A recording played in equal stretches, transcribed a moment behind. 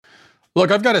Look,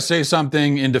 I've got to say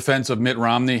something in defense of Mitt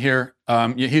Romney here.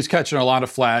 He's catching a lot of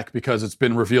flack because it's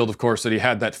been revealed, of course, that he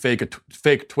had that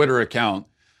fake Twitter account.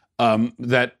 And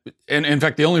in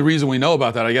fact, the only reason we know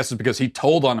about that, I guess, is because he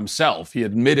told on himself. He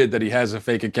admitted that he has a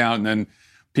fake account, and then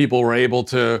people were able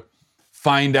to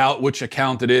find out which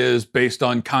account it is based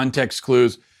on context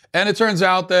clues. And it turns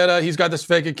out that he's got this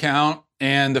fake account,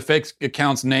 and the fake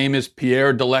account's name is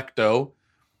Pierre Delecto,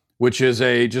 which is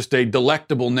just a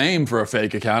delectable name for a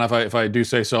fake account, if I do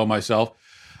say so myself.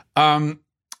 And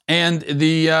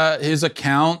his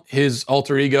account, his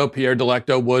alter ego, Pierre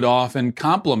Delecto, would often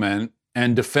compliment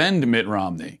and defend Mitt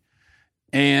Romney.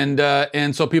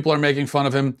 And so people are making fun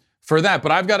of him for that.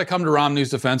 But I've got to come to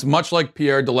Romney's defense, much like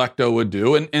Pierre Delecto would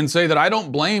do, and say that I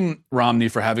don't blame Romney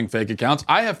for having fake accounts.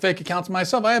 I have fake accounts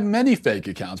myself. I have many fake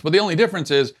accounts. But the only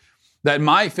difference is that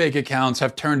my fake accounts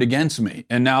have turned against me,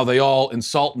 and now they all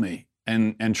insult me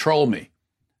and troll me,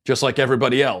 just like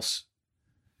everybody else.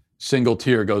 Single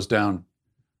tear goes down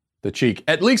the cheek.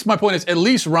 At least my point is, at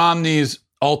least Romney's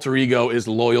alter ego is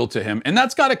loyal to him, and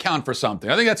that's got to count for something.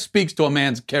 I think that speaks to a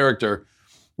man's character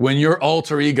when your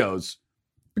alter egos,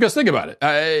 because think about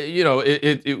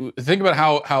it, think about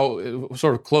how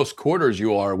sort of close quarters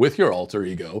you are with your alter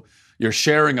ego. You're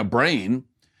sharing a brain.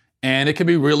 And it can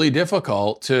be really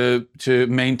difficult to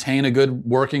maintain a good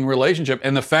working relationship.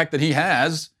 And the fact that he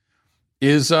has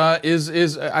is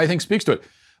I think speaks to it.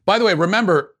 By the way,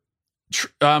 remember,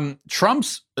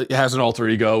 Trump's has an alter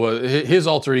ego. His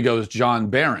alter ego is John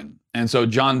Barron. And so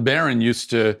John Barron used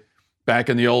to, back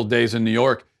in the old days in New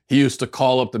York, he used to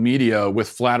call up the media with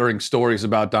flattering stories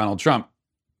about Donald Trump.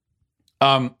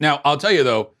 Now, I'll tell you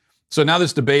though, so now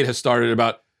this debate has started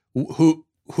about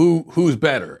who's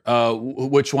better?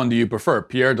 Which one do you prefer,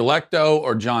 Pierre Delecto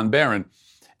or John Barron?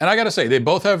 And I got to say, they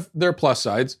both have their plus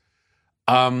sides.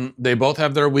 They both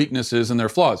have their weaknesses and their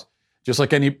flaws, just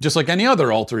like any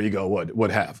other alter ego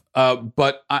would have.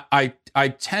 But I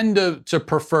tend to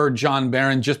prefer John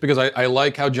Barron just because I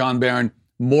like how John Barron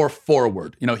more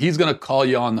forward. He's going to call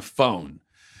you on the phone,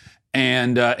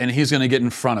 and he's going to get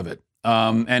in front of it.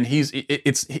 And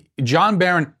John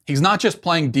Barron. He's not just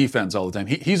playing defense all the time.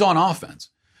 He's on offense.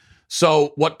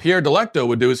 So what Pierre Delecto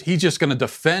would do is he's just going to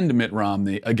defend Mitt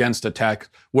Romney against attack,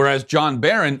 whereas John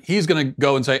Barron, he's going to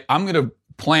go and say, "I'm going to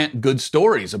plant good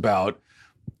stories about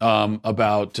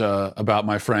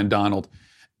my friend Donald,"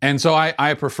 and so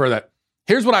I prefer that.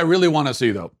 Here's what I really want to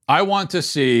see, though. I want to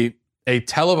see a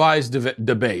televised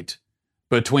debate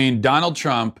between Donald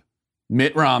Trump,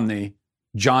 Mitt Romney,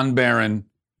 John Barron,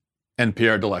 and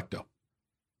Pierre Delecto.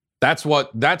 That's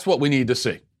what we need to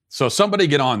see. So somebody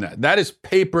get on that. That is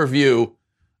pay-per-view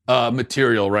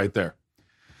material right there.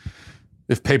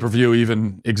 If pay-per-view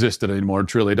even existed anymore, it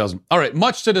truly doesn't. All right,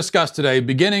 much to discuss today,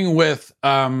 beginning with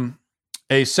a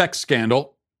sex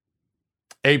scandal.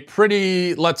 A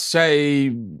pretty, let's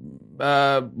say,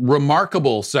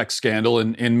 remarkable sex scandal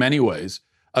in many ways.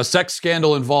 A sex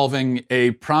scandal involving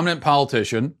a prominent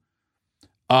politician.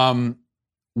 One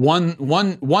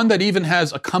that even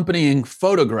has accompanying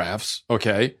photographs,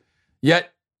 okay? Yet,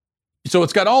 so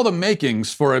it's got all the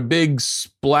makings for a big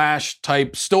splash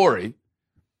type story,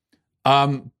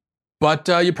 but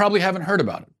you probably haven't heard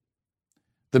about it.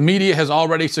 The media has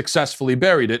already successfully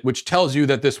buried it, which tells you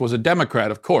that this was a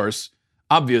Democrat, of course,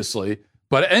 obviously.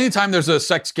 But anytime there's a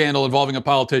sex scandal involving a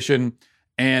politician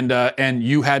and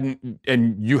you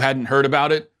hadn't heard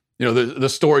about it, the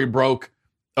story broke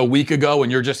a week ago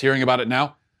and you're just hearing about it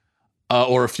now,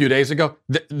 or a few days ago,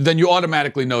 then you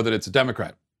automatically know that it's a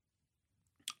Democrat.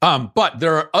 But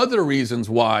there are other reasons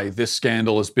why this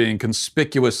scandal is being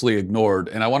conspicuously ignored,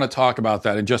 and I want to talk about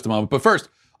that in just a moment. But first,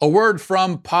 a word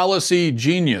from Policy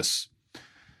Genius.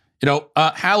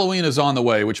 Halloween is on the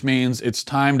way, which means it's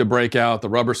time to break out the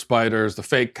rubber spiders, the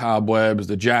fake cobwebs,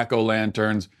 the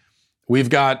jack-o'-lanterns. We've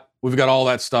got all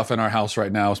that stuff in our house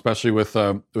right now, especially with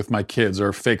my kids. There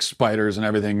are fake spiders and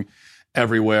everything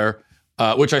everywhere.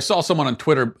 Which I saw someone on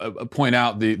Twitter point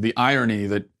out the irony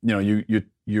that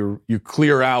you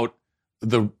clear out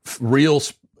the real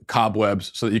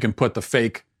cobwebs so that you can put the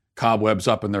fake cobwebs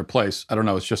up in their place. I don't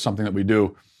know. It's just something that we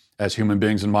do as human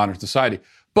beings in modern society.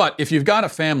 But if you've got a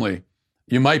family,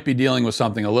 you might be dealing with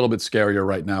something a little bit scarier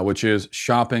right now, which is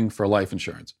shopping for life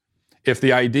insurance. If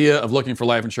the idea of looking for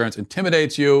life insurance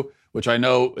intimidates you, which I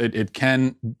know it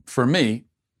can for me,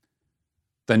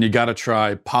 then you got to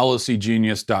try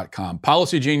PolicyGenius.com.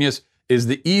 Policy Genius is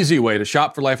the easy way to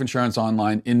shop for life insurance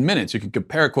online in minutes. You can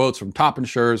compare quotes from top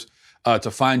insurers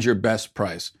to find your best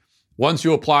price. Once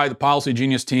you apply, the Policy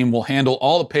Genius team will handle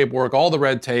all the paperwork, all the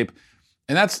red tape.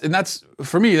 And that's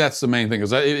for me, that's the main thing,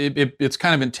 is it's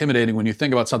kind of intimidating when you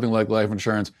think about something like life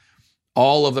insurance.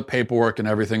 all of the paperwork and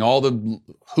everything, all the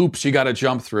hoops you got to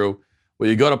jump through, well,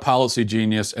 you go to Policy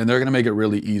Genius, and they're going to make it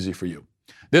really easy for you.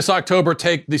 This October,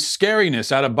 take the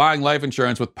scariness out of buying life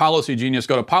insurance with Policy Genius.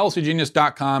 Go to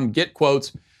policygenius.com, get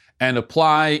quotes, and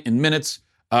apply in minutes.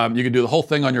 You can do the whole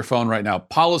thing on your phone right now.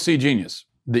 Policy Genius,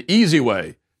 the easy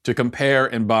way to compare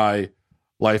and buy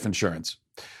life insurance.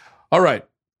 All right.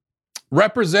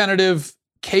 Representative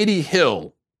Katie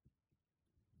Hill,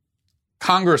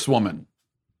 congresswoman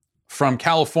from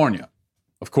California,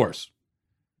 of course,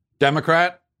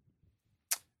 Democrat,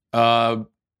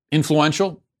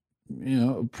 influential,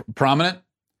 prominent,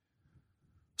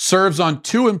 serves on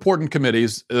two important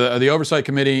committees, the Oversight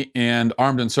Committee and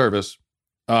Armed and Service.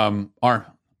 Armed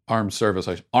and Service.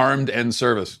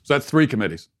 So that's three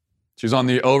committees. She's on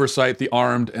the Oversight, the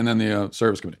Armed, and then the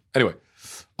Service Committee. Anyway,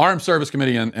 Armed Service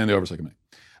Committee and the Oversight Committee.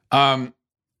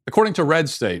 According to Red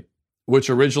State, which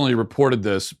originally reported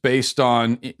this based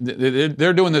on,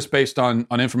 they're doing this based on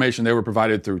information they were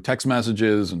provided through text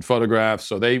messages and photographs,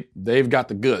 so they've got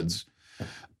the goods.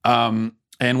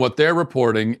 And what they're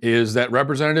reporting is that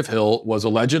Representative Hill was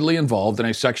allegedly involved in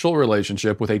a sexual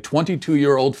relationship with a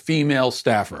 22-year-old female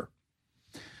staffer.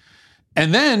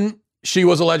 And then she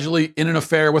was allegedly in an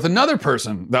affair with another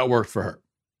person that worked for her.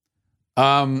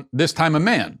 This time a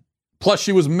man. Plus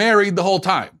she was married the whole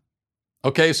time.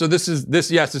 Okay, so this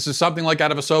is something like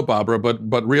out of a soap opera,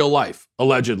 but real life,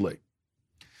 allegedly.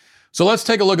 So let's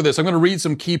take a look at this. I'm going to read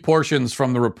some key portions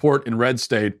from the report in Red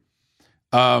State.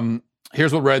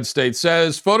 Here's what Red State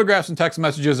says. Photographs and text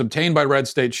messages obtained by Red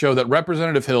State show that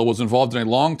Representative Hill was involved in a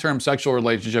long-term sexual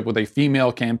relationship with a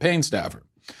female campaign staffer.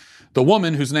 The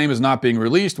woman, whose name is not being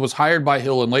released, was hired by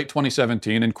Hill in late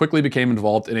 2017 and quickly became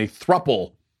involved in a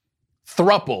throuple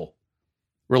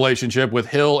relationship with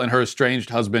Hill and her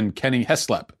estranged husband, Kenny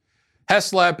Heslop.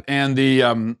 Heslop and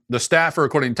the staffer,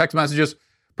 according to text messages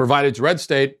provided to Red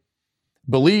State,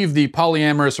 believe the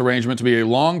polyamorous arrangement to be a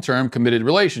long-term committed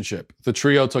relationship. The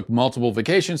trio took multiple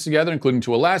vacations together, including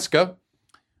to Alaska,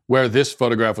 where this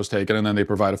photograph was taken, and then they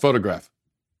provide a photograph.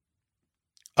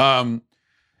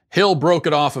 Hill broke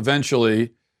it off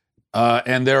eventually,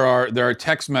 and there are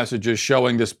text messages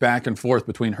showing this back and forth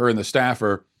between her and the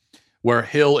staffer, where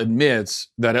Hill admits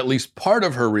that at least part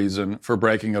of her reason for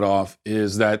breaking it off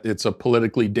is that it's a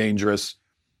politically dangerous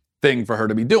thing for her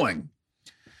to be doing.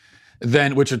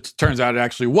 Then, which it turns out it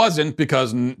actually wasn't,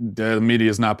 because the media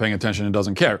is not paying attention and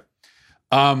doesn't care.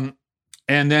 And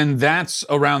then that's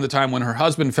around the time when her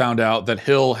husband found out that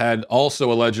Hill had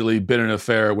also allegedly been in an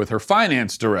affair with her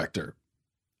finance director.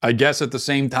 I guess at the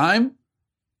same time.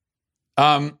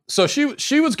 So she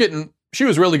was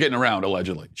really getting around,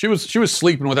 allegedly. She was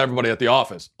sleeping with everybody at the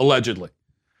office, allegedly.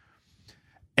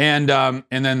 And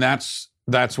then that's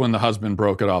when the husband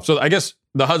broke it off. So I guess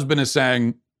the husband is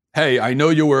saying, hey, I know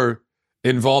you were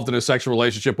involved in a sexual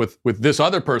relationship with this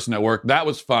other person at work. That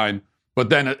was fine. But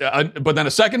then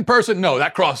a second person, no,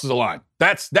 that crosses the line.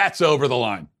 That's over the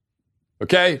line.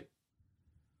 Okay?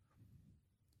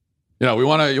 You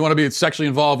want to be sexually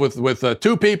involved with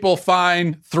two people,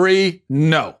 fine. Three,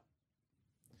 no.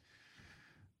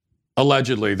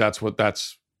 Allegedly, that's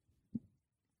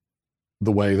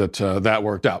the way that that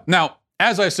worked out. Now,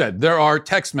 as I said, there are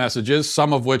text messages,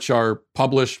 some of which are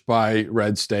published by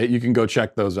Red State. You can go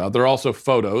check those out. There are also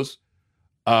photos.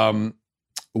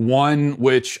 One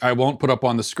which I won't put up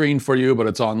on the screen for you, but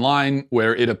it's online,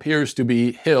 where it appears to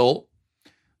be Hill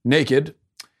naked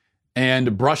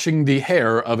and brushing the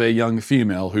hair of a young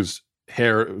female whose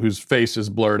face is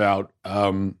blurred out.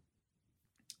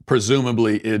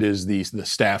 Presumably it is the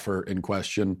staffer in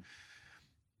question.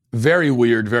 Very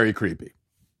weird, very creepy.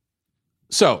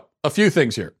 So, a few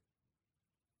things here.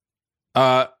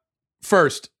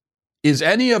 First, is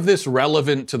any of this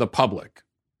relevant to the public?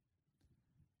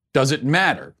 Does it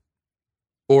matter?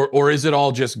 Or is it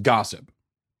all just gossip?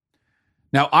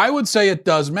 Now, I would say it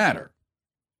does matter.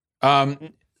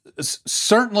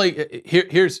 Certainly,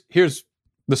 here's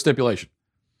the stipulation.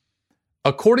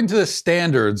 According to the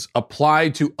standards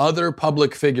applied to other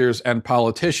public figures and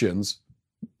politicians,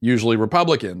 usually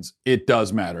Republicans, it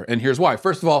does matter. And here's why.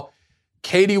 First of all,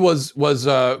 Katie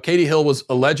Hill was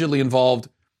allegedly involved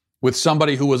with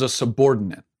somebody who was a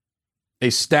subordinate, a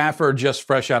staffer just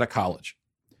fresh out of college.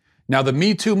 Now, the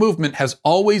Me Too movement has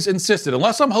always insisted,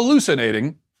 unless I'm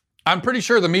hallucinating, I'm pretty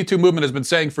sure the Me Too movement has been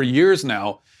saying for years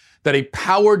now that a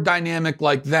power dynamic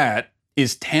like that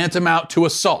is tantamount to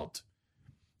assault.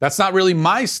 That's not really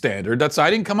my standard. I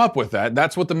didn't come up with that.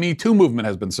 That's what the Me Too movement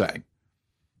has been saying.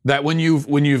 That when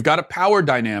you've got a power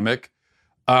dynamic,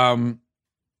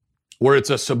 where it's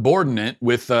a subordinate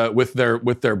with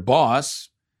their boss,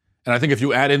 And I think if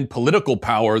you add in political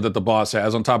power that the boss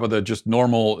has on top of the just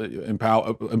normal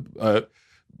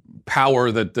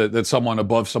power that someone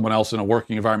above someone else in a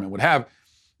working environment would have,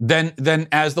 then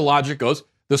as the logic goes,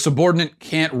 the subordinate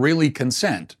can't really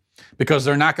consent because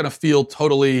they're not going to feel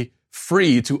totally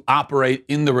free to operate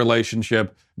in the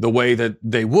relationship the way that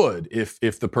they would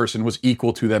if the person was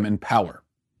equal to them in power.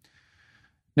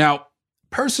 Now,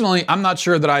 personally, I'm not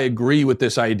sure that I agree with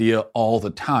this idea all the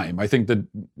time. I think that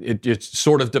it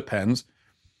sort of depends.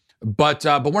 But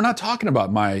we're not talking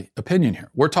about my opinion here.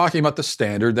 We're talking about the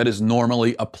standard that is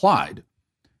normally applied.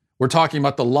 We're talking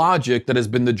about the logic that has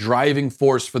been the driving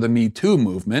force for the Me Too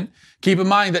movement. Keep in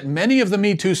mind that many of the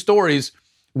Me Too stories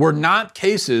were not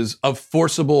cases of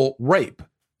forcible rape.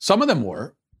 Some of them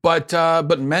were, but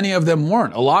many of them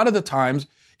weren't. A lot of the times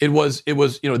it was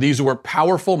these were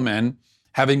powerful men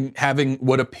having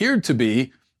what appeared to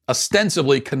be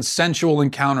ostensibly consensual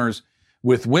encounters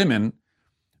with women,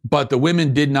 but the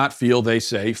women did not feel, they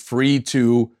say, free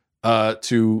to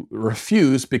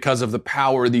refuse because of the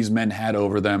power these men had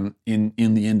over them in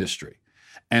the industry.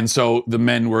 And so the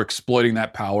men were exploiting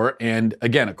that power. And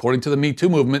again, according to the Me Too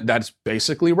movement, that's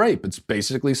basically rape. It's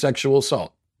basically sexual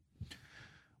assault.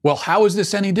 Well, how is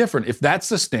this any different? If that's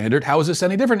the standard, how is this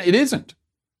any different? It isn't.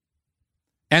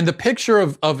 And the picture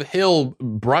of Hill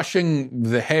brushing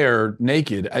the hair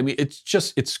naked, I mean,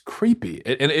 it's creepy.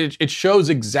 And it shows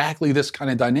exactly this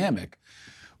kind of dynamic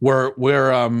where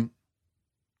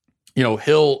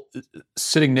Hill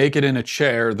sitting naked in a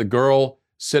chair, the girl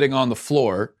sitting on the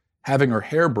floor, having her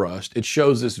hair brushed. It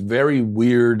shows this very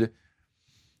weird,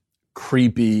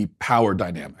 creepy power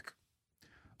dynamic.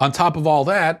 On top of all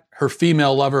that, her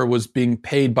female lover was being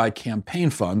paid by campaign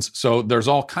funds. So there's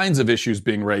all kinds of issues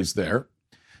being raised there.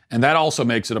 And that also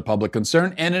makes it a public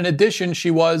concern. And in addition, she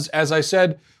was, as I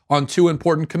said, on 2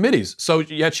 important committees. So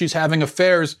yet she's having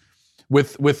affairs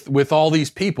with all these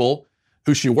people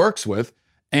who she works with.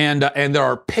 And there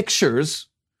are pictures,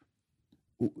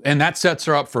 and that sets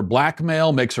her up for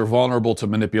blackmail, makes her vulnerable to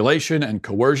manipulation and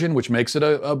coercion, which makes it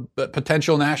a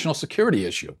potential national security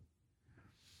issue.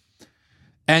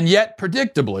 And yet,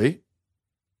 predictably,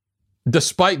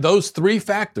 despite those 3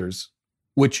 factors,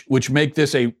 which make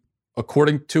this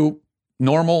according to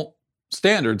normal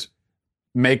standards,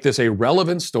 make this a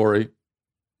relevant story,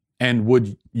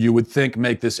 and you would think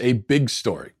make this a big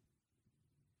story.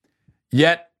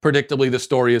 Yet, predictably, the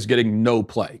story is getting no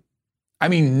play. I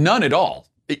mean, none at all.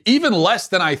 Even less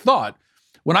than I thought.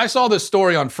 When I saw this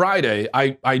story on Friday,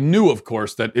 I knew, of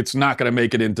course, that it's not going to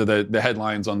make it into the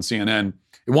headlines on CNN.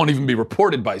 It won't even be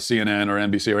reported by CNN or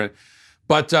NBC or anything.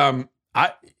 But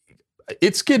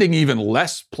it's getting even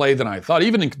less play than I thought.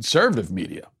 Even in conservative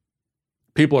media,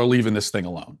 people are leaving this thing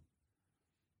alone.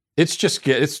 It's just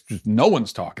no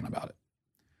one's talking about it.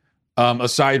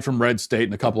 Aside from Red State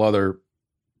and a couple other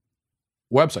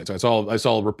websites. I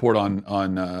saw a report on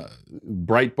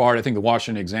Breitbart. I think the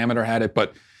Washington Examiner had it,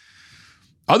 but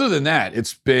other than that,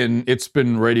 it's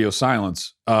been radio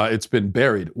silence. It's been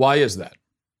buried. Why is that?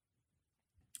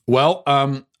 Well,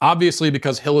 obviously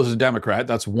because Hill is a Democrat.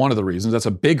 That's one of the reasons. That's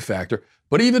a big factor.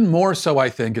 But even more so, I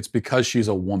think it's because she's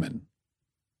a woman.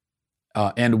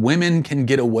 And women can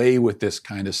get away with this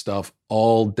kind of stuff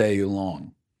all day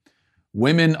long.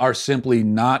 Women are simply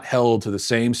not held to the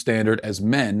same standard as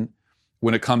men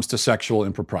when it comes to sexual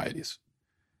improprieties.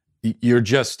 You're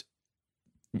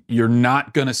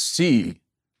not going to see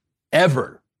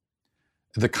ever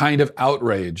the kind of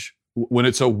outrage when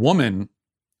it's a woman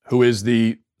who is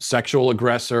the sexual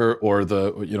aggressor or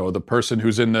the person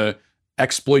who's in the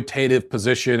exploitative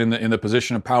position, in the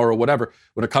position of power or whatever.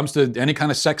 When it comes to any kind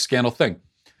of sex scandal thing,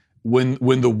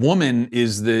 when the woman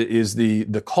is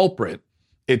the culprit,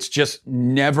 it's just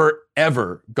never,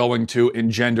 ever going to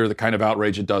engender the kind of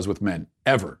outrage it does with men,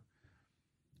 ever.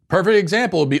 Perfect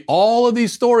example would be all of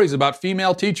these stories about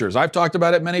female teachers. I've talked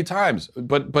about it many times,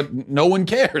 but no one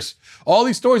cares. All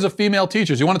these stories of female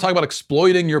teachers. You want to talk about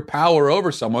exploiting your power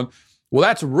over someone? Well,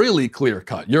 that's really clear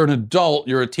cut. You're an adult,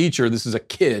 you're a teacher, this is a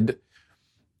kid,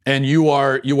 and you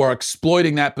are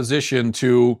exploiting that position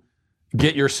to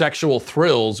get your sexual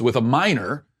thrills with a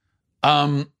minor.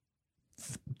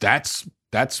 That's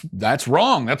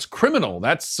wrong. That's criminal.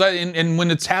 And when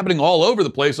it's happening all over the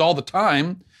place all the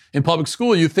time in public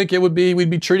school, you think we'd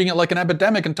be treating it like an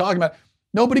epidemic and talking about it.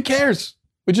 Nobody cares.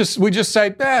 We just say,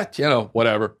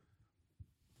 whatever.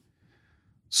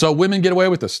 So women get away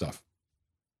with this stuff.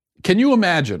 Can you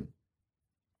imagine?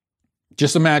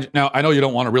 Just imagine. Now, I know you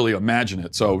don't want to really imagine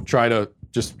it, so try to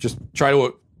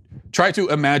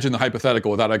imagine the hypothetical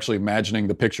without actually imagining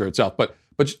the picture itself. But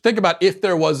think about if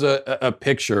there was a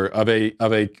picture of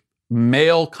a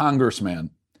male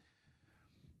congressman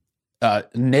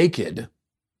naked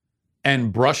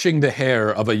and brushing the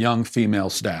hair of a young female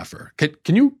staffer.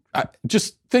 Can you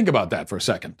just think about that for a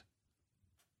second?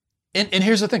 And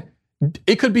here's the thing.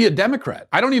 It could be a Democrat.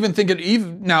 I don't even think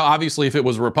now, obviously, if it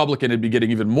was a Republican, it'd be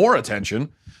getting even more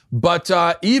attention. But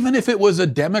even if it was a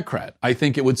Democrat, I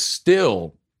think it would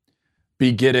still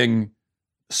be getting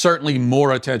certainly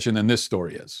more attention than this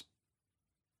story is.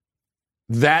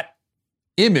 That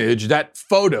image, that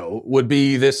photo would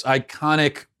be this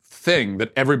iconic thing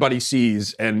that everybody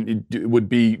sees, and it would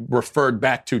be referred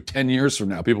back to 10 years from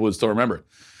now. People would still remember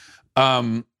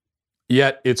it.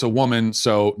 Yet it's a woman,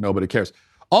 so nobody cares.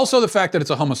 Also, the fact that it's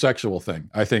a homosexual thing,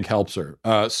 I think, helps her.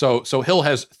 So Hill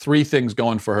has three things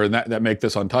going for her that make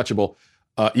this untouchable.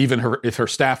 Even if her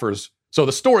staffers. So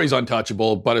the story's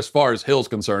untouchable, but as far as Hill's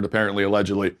concerned, apparently,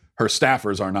 allegedly, her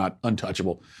staffers are not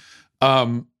untouchable.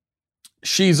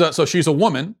 She's a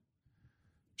woman.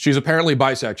 She's apparently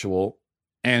bisexual,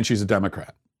 and she's a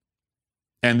Democrat.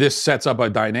 And this sets up a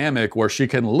dynamic where she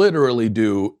can literally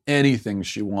do anything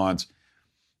she wants,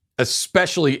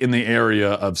 especially in the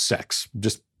area of sex.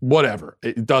 Just whatever.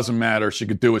 It doesn't matter. She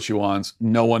could do what she wants.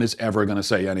 No one is ever going to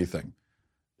say anything.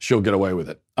 She'll get away with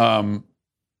it.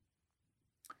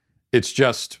 It's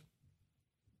just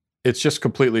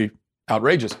completely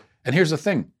outrageous. And here's the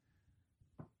thing.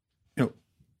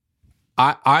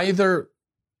 Either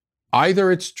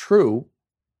it's true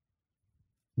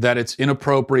that it's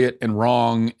inappropriate and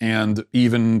wrong and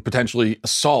even potentially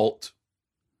assault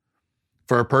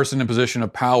for a person in a position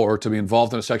of power to be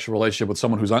involved in a sexual relationship with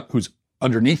someone who's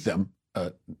underneath them,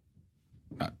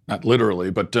 not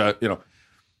literally, but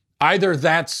either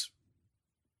that's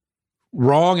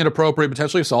wrong, inappropriate,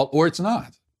 potentially assault, or it's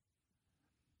not.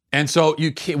 And so we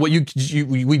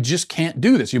just can't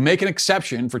do this. You make an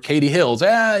exception for Katie Hill's,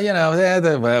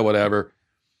 whatever.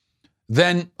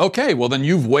 Then okay, well then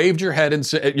you've waved your head and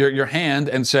your hand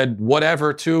and said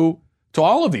whatever to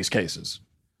all of these cases.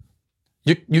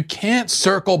 You can't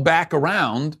circle back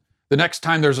around the next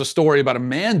time there's a story about a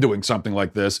man doing something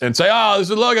like this and say,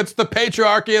 look, it's the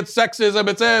patriarchy, it's sexism,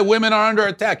 it's women are under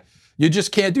attack. You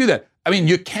just can't do that. I mean,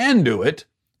 you can do it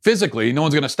physically, no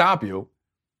one's going to stop you,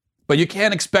 but you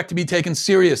can't expect to be taken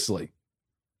seriously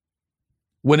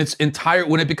when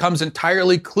it becomes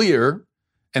entirely clear.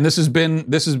 And this has been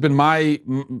my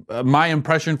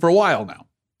impression for a while now.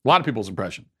 A lot of people's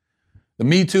impression. The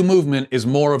Me Too movement is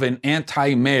more of an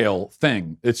anti-male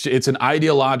thing. It's an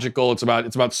ideological. It's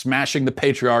about smashing the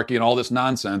patriarchy and all this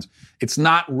nonsense. It's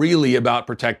not really about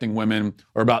protecting women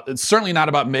it's certainly not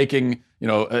about making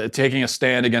taking a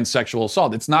stand against sexual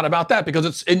assault. It's not about that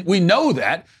because we know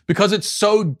that because it's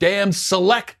so damn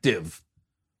selective.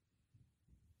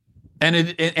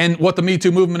 And what the Me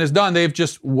Too movement has done, they've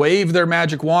just waved their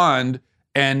magic wand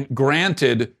and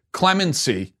granted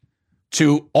clemency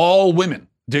to all women.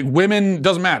 Women,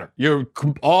 doesn't matter.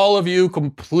 All of you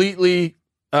completely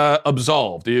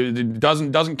absolved. It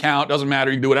doesn't count, doesn't matter.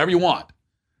 You can do whatever you want.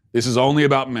 This is only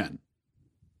about men.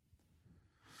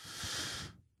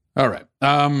 All right.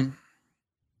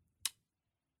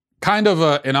 Kind of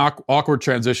an awkward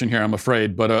transition here, I'm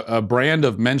afraid, but a brand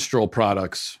of menstrual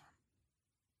products.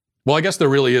 Well, I guess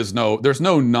there's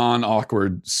no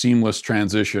non-awkward, seamless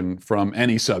transition from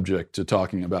any subject to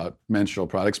talking about menstrual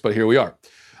products, but here we are.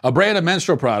 A brand of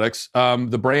menstrual products,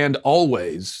 the brand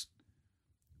Always,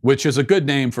 which is a good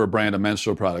name for a brand of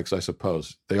menstrual products, I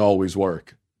suppose. They always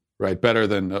work, right? Better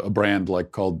than a brand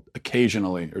called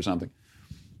Occasionally or something.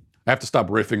 I have to stop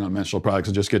riffing on menstrual products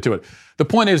and just get to it. The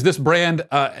point is, this brand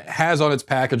has on its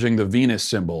packaging the Venus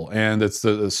symbol, and it's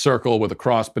the circle with a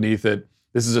cross beneath it.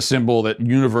 This is a symbol that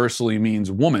universally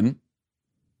means woman,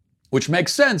 which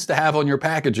makes sense to have on your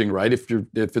packaging, right? If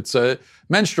it's a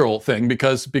menstrual thing,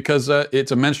 because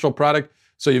it's a menstrual product,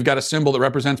 so you've got a symbol that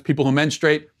represents people who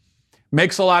menstruate.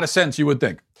 Makes a lot of sense, you would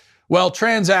think. Well,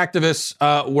 trans activists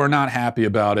were not happy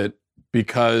about it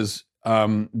because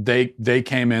they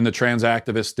came in, the trans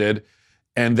activists did,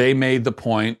 and they made the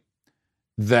point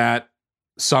that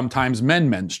sometimes men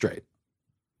menstruate.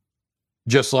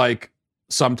 Just like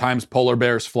sometimes polar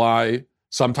bears fly,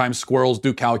 sometimes squirrels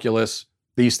do calculus.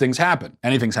 These things happen.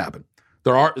 Anything's happen.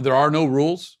 There are no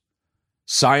rules.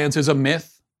 Science is a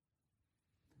myth.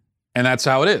 And that's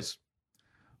how it is.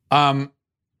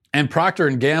 And Procter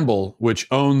 & Gamble, which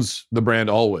owns the brand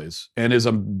Always and is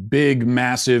a big,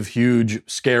 massive, huge,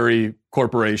 scary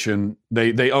corporation.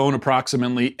 They own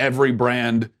approximately every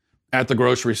brand at the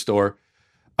grocery store.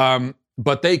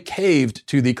 But they caved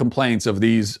to the complaints of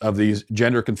these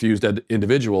gender-confused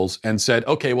individuals and said,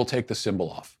 okay, we'll take the symbol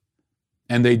off.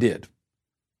 And they did.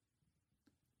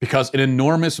 Because an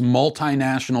enormous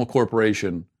multinational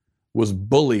corporation was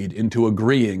bullied into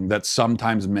agreeing that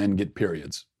sometimes men get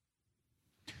periods.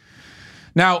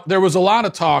 Now, there was a lot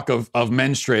of talk of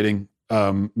menstruating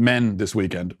men this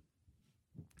weekend,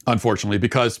 unfortunately,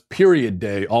 because Period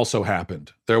Day also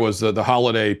happened. There was the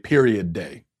holiday Period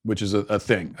Day, which is a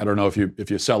thing. I don't know if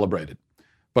you celebrate it,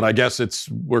 but I guess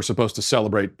we're supposed to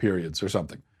celebrate periods or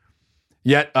something.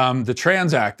 Yet the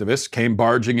trans activists came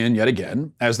barging in yet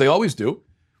again, as they always do,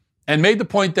 and made the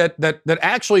point that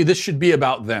actually this should be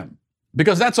about them.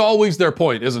 Because that's always their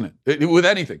point, isn't it? With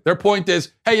anything. Their point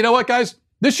is, hey, you know what, guys?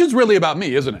 This shit's really about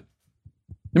me, isn't it?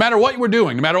 No matter what we're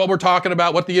doing, no matter what we're talking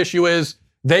about, what the issue is,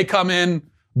 they come in,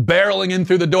 barreling in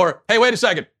through the door. Hey, wait a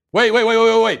second.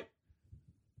 Wait.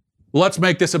 Let's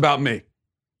make this about me.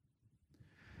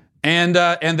 And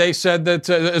they said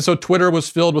that, so Twitter was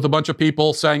filled with a bunch of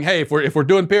people saying, hey, if we're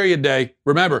doing Period Day,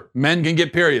 remember, men can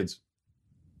get periods.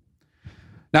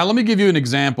 Now, let me give you an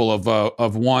example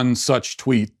of one such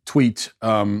tweet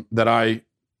that I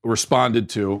responded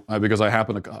to because I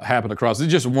happened across. This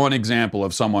is just one example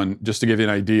of someone, just to give you an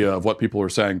idea of what people were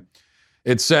saying.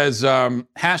 It says,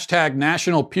 hashtag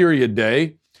National Period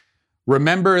Day.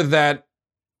 Remember that,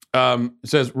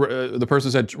 the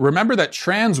person said, remember that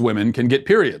trans women can get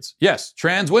periods. Yes,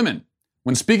 trans women.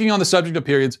 When speaking on the subject of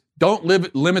periods, don't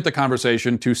limit the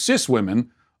conversation to cis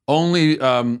women only,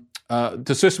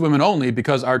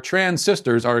 because our trans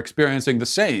sisters are experiencing the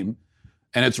same,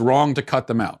 and it's wrong to cut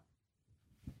them out.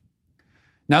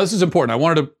 Now, this is important. I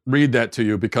wanted to read that to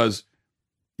you because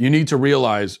you need to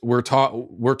realize we're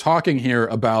talking here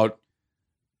about,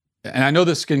 and I know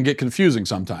this can get confusing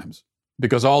sometimes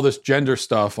because all this gender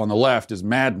stuff on the left is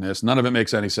madness. None of it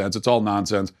makes any sense. It's all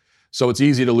nonsense. So it's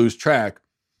easy to lose track.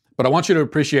 But I want you to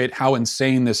appreciate how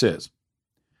insane this is.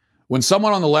 When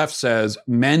someone on the left says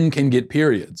men can get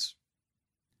periods,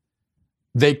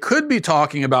 they could be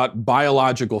talking about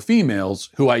biological females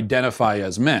who identify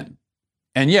as men.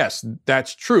 And yes,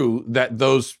 that's true that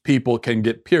those people can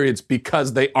get periods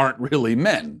because they aren't really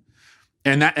men.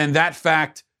 And that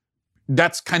fact,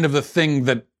 that's kind of the thing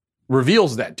that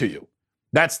reveals that to you.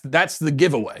 That's the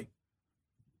giveaway,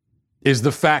 is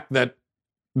the fact that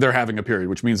they're having a period,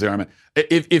 which means they are men.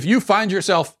 If you find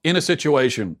yourself in a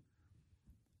situation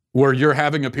where you're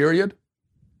having a period,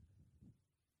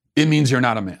 it means you're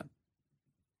not a man.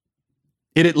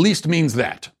 It at least means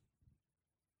that.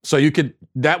 So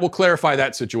that will clarify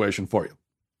that situation for you.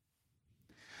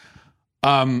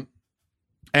 And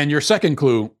your second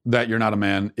clue that you're not a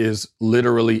man is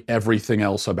literally everything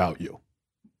else about you.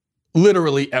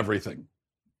 Literally everything.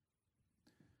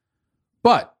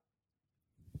 But,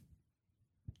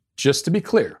 just to be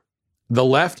clear, the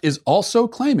left is also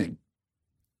claiming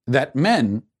that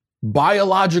men,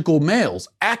 biological males,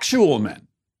 actual men,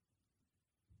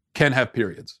 can have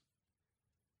periods.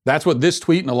 That's what this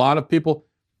tweet and a lot of people,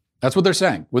 that's what they're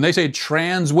saying. When they say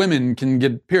trans women can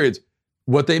get periods,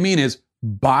 what they mean is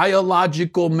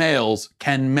biological males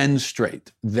can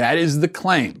menstruate. That is the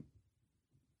claim.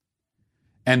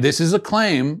 And this is a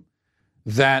claim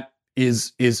that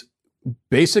is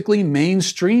basically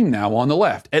mainstream now on the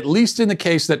left, at least in the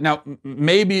case that now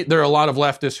maybe there are a lot of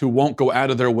leftists who won't go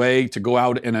out of their way to go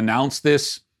out and announce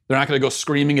this. They're not going to go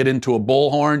screaming it into a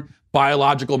bullhorn.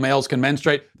 Biological males can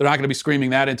menstruate. They're not going to be screaming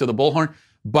that into the bullhorn.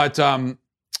 But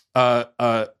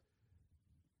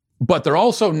they're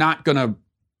also not going to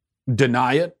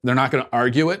deny it. They're not going to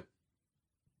argue it.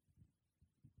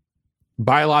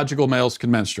 Biological males can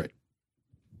menstruate.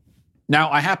 Now,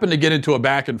 I happened to get into a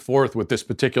back and forth with this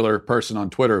particular person on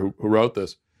Twitter who wrote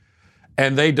this,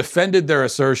 and they defended their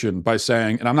assertion by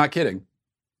saying, and I'm not kidding,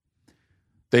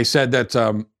 they said that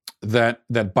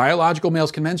that biological males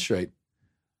can menstruate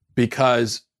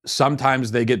because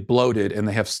sometimes they get bloated and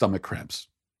they have stomach cramps.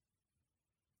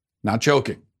 Not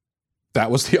joking. That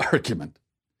was the argument.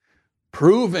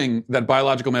 Proving that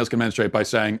biological males can menstruate by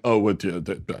saying, oh, wait,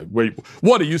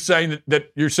 what are you saying?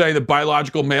 That you're saying that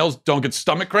biological males don't get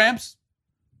stomach cramps?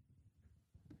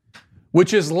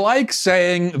 Which is like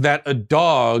saying that a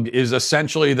dog is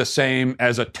essentially the same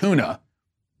as a tuna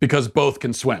because both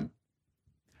can swim.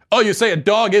 Oh, you say a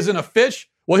dog isn't a fish?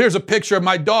 Well, here's a picture of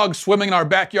my dog swimming in our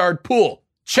backyard pool.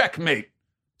 Checkmate,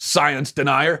 science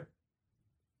denier.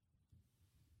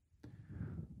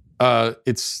 But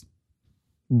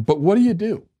what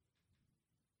do?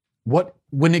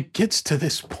 When it gets to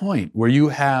this point where you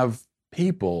have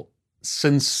people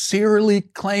sincerely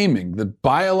claiming that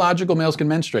biological males can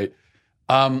menstruate,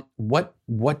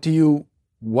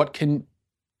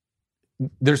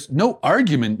 there's no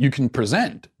argument you can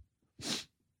present.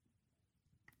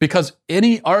 Because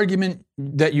any argument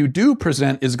that you do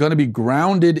present is going to be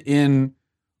grounded in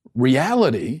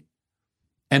reality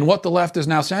And what the left is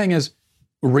now saying is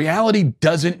reality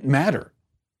doesn't matter.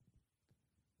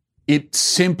 It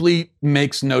simply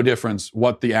makes no difference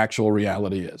what the actual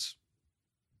reality is.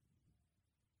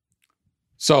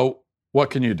 So what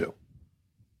can you do?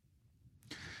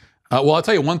 Well, I'll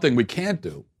tell you one thing we can't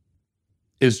do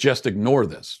is just ignore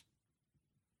this,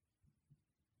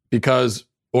 because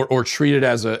or treat it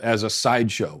as a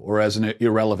sideshow or as an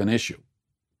irrelevant issue.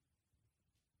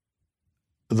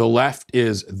 The left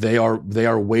they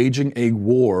are waging a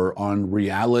war on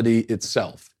reality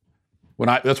itself.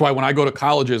 That's why when I go to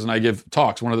colleges and I give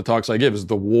talks, one of the talks I give is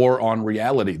the war on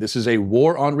reality. This is a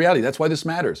war on reality. That's why this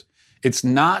matters. It's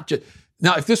not just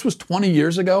now. If this was 20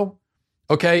 years ago,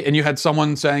 okay, and you had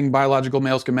someone saying biological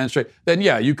males can menstruate, then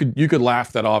yeah, you could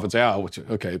laugh that off and say, oh,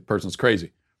 okay, the person's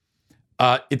crazy.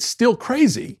 It's still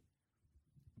crazy,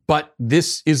 but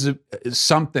this is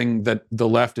something that the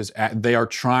left they are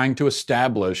trying to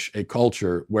establish a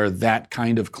culture where that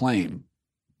kind of claim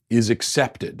is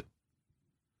accepted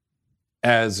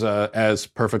as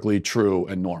perfectly true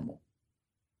and normal.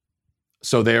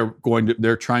 So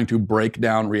they're trying to break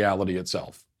down reality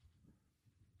itself.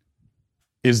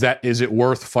 Is it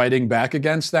worth fighting back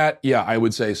against that? Yeah, I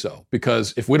would say so.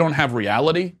 Because if we don't have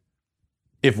reality,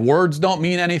 if words don't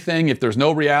mean anything, if there's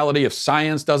no reality, if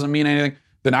science doesn't mean anything,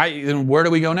 then where do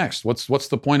we go next? What's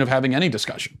the point of having any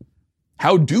discussion?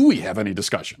 How do we have any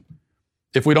discussion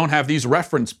if we don't have these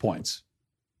reference points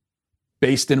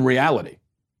based in reality?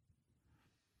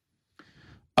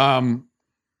 All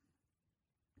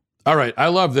right, I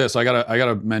love this. I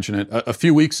gotta mention it. A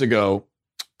few weeks ago,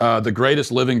 the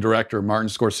greatest living director, Martin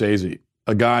Scorsese,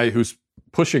 a guy who's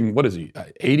pushing, what is he,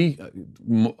 80?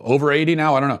 Over 80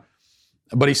 now? I don't know.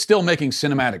 But he's still making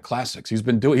cinematic classics. He's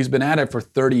been at it for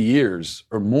 30 years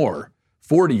or more,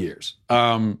 40 years.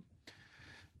 And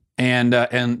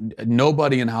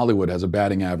nobody in Hollywood has a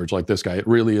batting average like this guy. It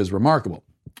really is remarkable.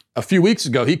 A few weeks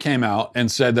ago, he came out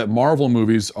and said that Marvel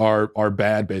movies are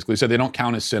bad, basically. He said they don't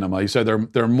count as cinema. He said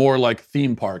they're more like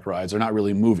theme park rides. They're not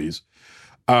really movies.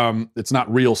 It's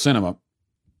not real cinema.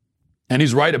 And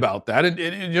he's right about that.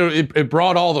 It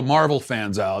brought all the Marvel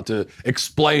fans out to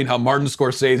explain how Martin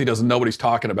Scorsese doesn't know what he's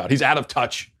talking about. He's out of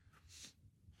touch.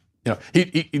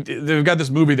 They've got this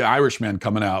movie, The Irishman,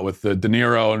 coming out with De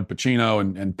Niro and Pacino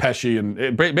and Pesci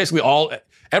and basically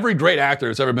every great actor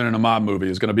that's ever been in a mob movie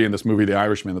is going to be in this movie, The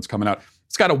Irishman, that's coming out.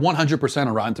 It's got a 100%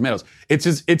 on Rotten Tomatoes. It's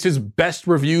his best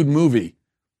reviewed movie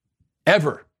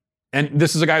ever. And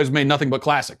this is a guy who's made nothing but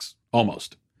classics,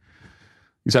 almost.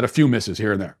 He's had a few misses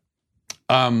here and there.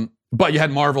 But you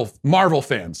had Marvel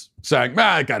fans saying,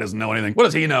 that guy doesn't know anything. What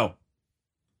does he know?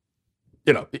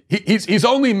 He's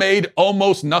only made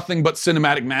almost nothing but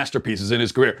cinematic masterpieces in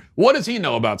his career. What does he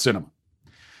know about cinema?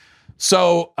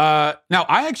 So now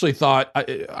I actually thought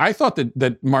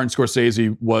that Martin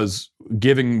Scorsese was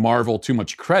giving Marvel too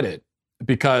much credit,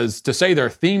 because to say they're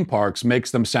theme parks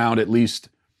makes them sound at least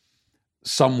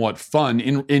somewhat fun.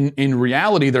 In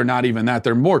reality, they're not even that.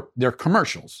 They're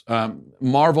commercials.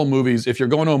 Marvel movies, if you're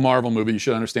going to a Marvel movie, you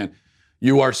should understand,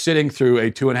 you are sitting through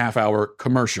a 2.5-hour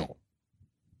commercial.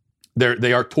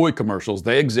 They are toy commercials.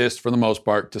 They exist for the most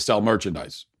part to sell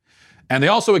merchandise. And they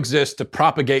also exist to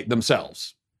propagate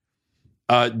themselves.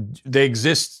 They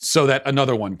exist so that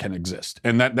another one can exist.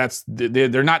 And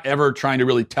they're not ever trying to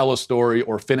really tell a story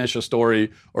or finish a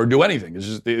story or do anything. It's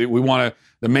just, the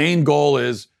main goal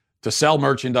is to sell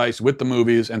merchandise with the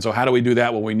movies. And so how do we do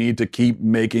that? Well, we need to keep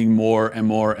making more and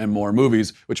more and more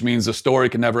movies, which means the story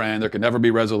can never end. There can never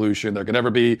be resolution. There can never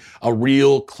be a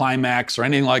real climax or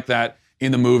anything like that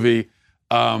in the movie.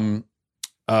 It's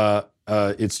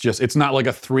not like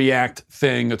a 3-act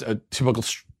thing, a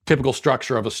typical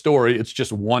structure of a story. It's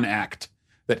just one act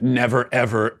that never,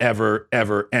 ever, ever,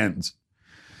 ever ends.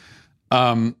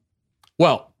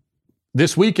 Well,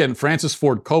 this weekend, Francis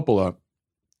Ford Coppola,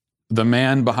 the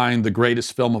man behind the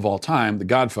greatest film of all time, The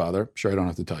Godfather, I'm sure I don't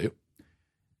have to tell you,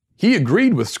 he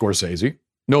agreed with Scorsese.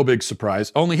 No big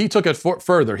surprise. Only he took it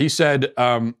further. He said,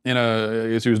 I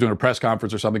guess he was doing a press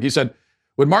conference or something, he said,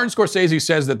 when Martin Scorsese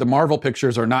says that the Marvel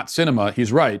pictures are not cinema,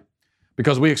 he's right,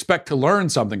 because we expect to learn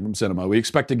something from cinema. We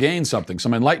expect to gain something,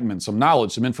 some enlightenment, some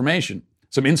knowledge, some information,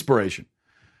 some inspiration.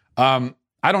 I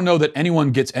don't know that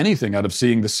anyone gets anything out of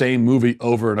seeing the same movie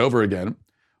over and over again.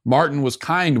 Martin was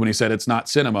kind when he said it's not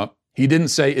cinema. He didn't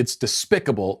say it's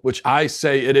despicable, which I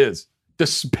say it is.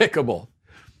 Despicable.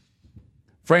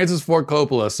 Francis Ford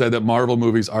Coppola said that Marvel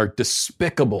movies are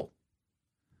despicable.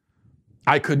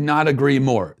 I could not agree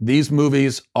more. These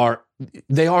movies are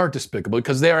despicable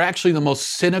because they are actually the most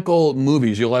cynical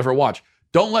movies you'll ever watch.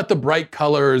 Don't let the bright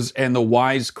colors and the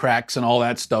wisecracks and all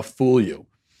that stuff fool you.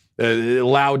 The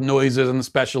loud noises and the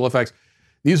special effects.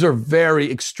 These are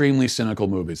very extremely cynical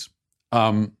movies,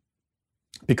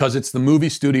 because it's the movie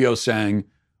studio saying,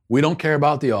 we don't care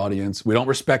about the audience, we don't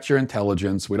respect your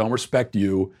intelligence, we don't respect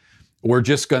you. We're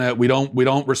just gonna we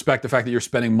don't respect the fact that you're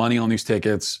spending money on these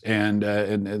tickets, and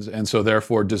so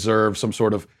therefore deserve some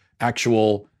sort of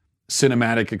actual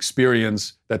cinematic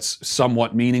experience that's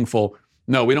somewhat meaningful.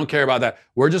 No, we don't care about that.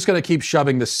 We're just going to keep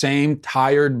shoving the same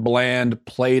tired, bland,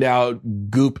 played out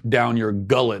goop down your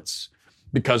gullets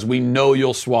because we know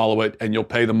you'll swallow it and you'll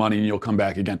pay the money and you'll come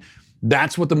back again.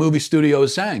 That's what the movie studio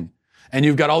is saying. And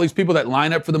you've got all these people that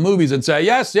line up for the movies and say,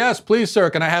 yes, yes, please, sir,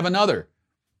 can I have another?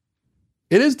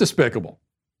 It is despicable.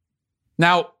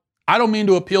 Now, I don't mean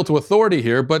to appeal to authority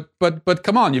here, but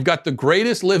come on, you've got the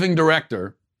greatest living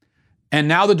director and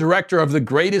now the director of the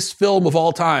greatest film of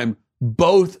all time,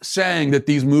 both saying that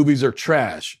these movies are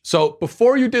trash. So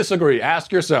before you disagree,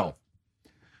 ask yourself,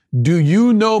 do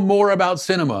you know more about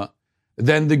cinema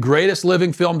than the greatest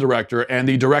living film director and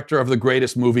the director of the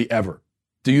greatest movie ever?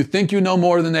 Do you think you know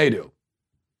more than they do?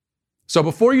 So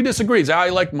before you disagree, say, I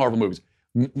like Marvel movies.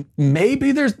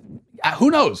 Maybe there's, who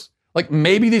knows? Like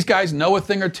maybe these guys know a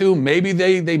thing or two. Maybe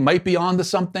they might be onto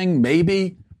something.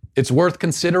 Maybe it's worth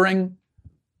considering.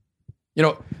 You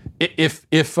know, if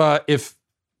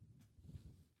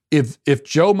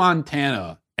Joe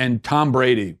Montana and Tom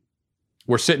Brady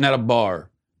were sitting at a bar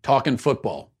talking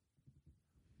football,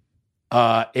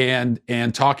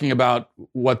 and talking about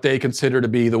what they consider to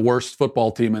be the worst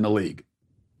football team in the league,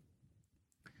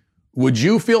 would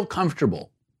you feel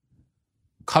comfortable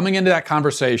coming into that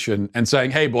conversation and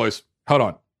saying, hey boys, hold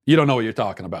on, you don't know what you're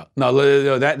talking about.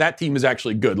 No, that team is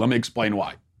actually good. Let me explain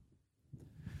why.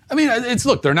 I mean,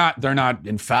 look, they're not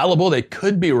infallible. They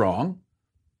could be wrong,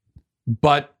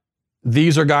 but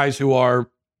these are guys who are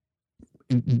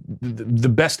the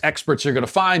best experts you're going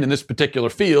to find in this particular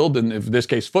field, and in this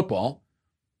case, football.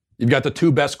 You've got the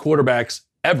two best quarterbacks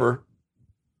ever.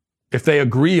 If they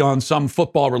agree on some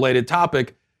football-related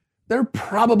topic, they're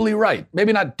probably right.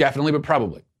 Maybe not definitely, but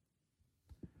probably.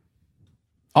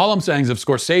 All I'm saying is if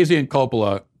Scorsese and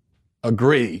Coppola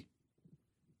agree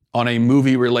on a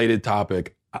movie-related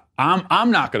topic,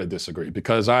 I'm not going to disagree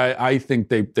because I think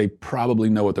they probably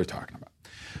know what they're talking about.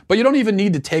 But you don't even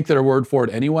need to take their word for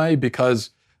it anyway,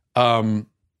 because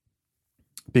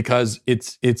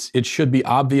it should be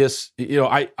obvious. You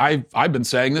know, I've been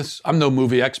saying this. I'm no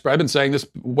movie expert. I've been saying this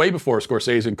way before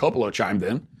Scorsese and Coppola chimed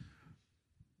in,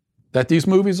 that these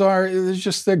movies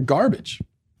they're garbage.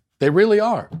 They really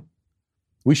are.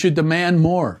 We should demand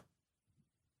more.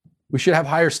 We should have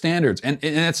higher standards. And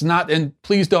it's not, and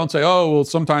please don't say, oh, well,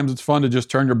 sometimes it's fun to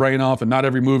just turn your brain off and not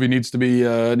every movie needs to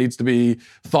be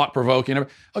thought-provoking.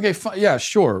 Okay, yeah,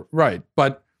 sure, right.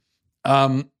 But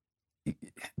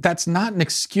that's not an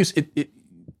excuse.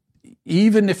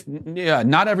 Even if,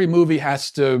 not every movie has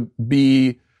to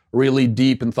be really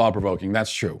deep and thought-provoking.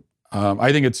 That's true.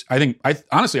 Honestly,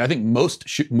 I think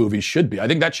most movies should be. I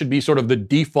think that should be sort of the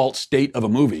default state of a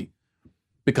movie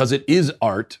because it is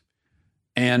art.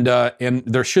 And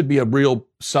there should be a real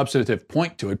substantive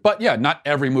point to it. But yeah, not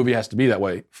every movie has to be that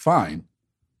way. Fine.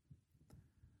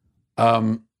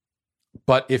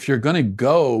 But if you're going to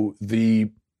go the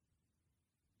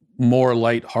more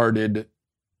lighthearted,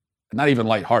 not even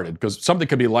lighthearted, because something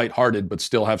could be lighthearted but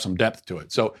still have some depth to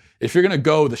it. So if you're going to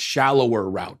go the shallower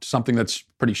route, something that's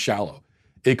pretty shallow,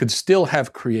 it could still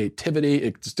have creativity.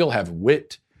 It could still have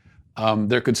wit.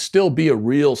 There could still be a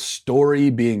real story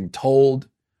being told.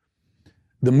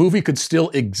 The movie could still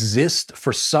exist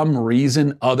for some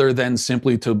reason other than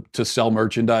simply to sell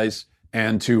merchandise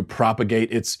and to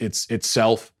propagate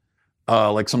itself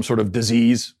like some sort of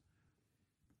disease.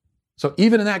 So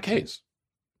even in that case,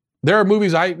 there are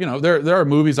movies there are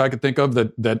movies I could think of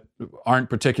that aren't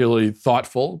particularly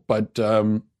thoughtful, but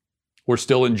were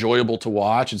still enjoyable to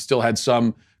watch and still had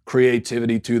some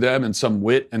creativity to them and some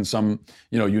wit and some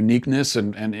uniqueness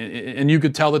and you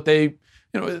could tell that they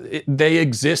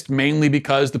exist mainly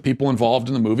because the people involved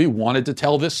in the movie wanted to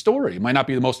tell this story. It might not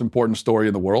be the most important story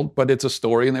in the world, but it's a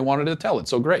story and they wanted to tell it.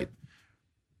 So great.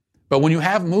 But when you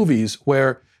have movies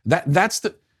where I guess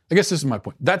this is my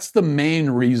point. That's the main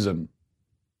reason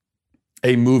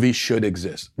a movie should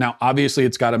exist. Now, obviously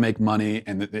it's got to make money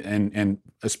and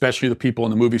especially the people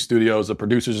in the movie studios, the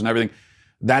producers and everything,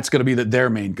 that's going to be their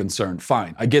main concern.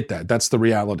 Fine. I get that. That's the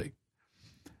reality.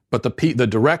 But the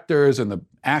directors and the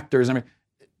actors, I mean,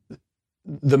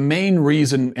 the main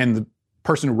reason, and the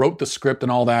person who wrote the script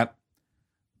and all that,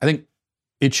 I think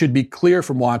it should be clear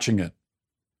from watching it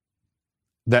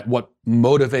that what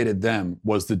motivated them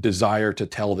was the desire to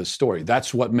tell this story.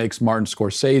 That's what makes Martin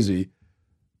Scorsese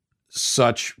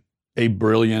such a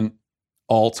brilliant,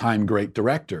 all-time great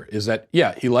director is that,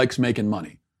 yeah, he likes making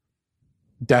money.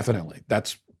 Definitely.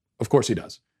 Of course he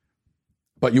does.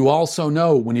 But you also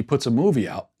know when he puts a movie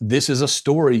out, this is a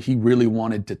story he really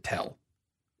wanted to tell.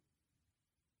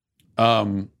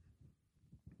 And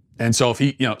so if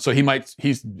he,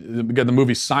 he's got the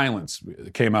movie Silence.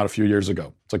 It came out a few years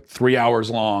ago. It's like 3 hours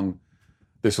long.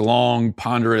 This long,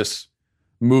 ponderous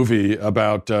movie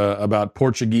about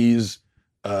Portuguese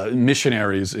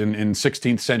missionaries in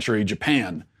 16th century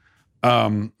Japan.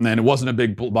 And it wasn't a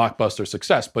big blockbuster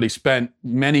success, but he spent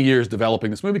many years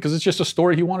developing this movie because it's just a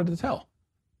story he wanted to tell.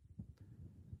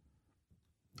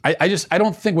 I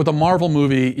don't think with a Marvel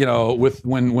movie,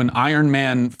 when Iron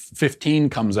Man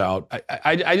 15 comes out,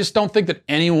 I just don't think that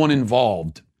anyone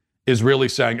involved is really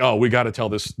saying, oh, we got to tell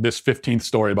this 15th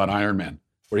story about Iron Man,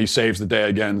 where he saves the day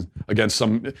against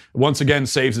some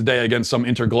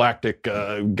intergalactic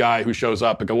guy who shows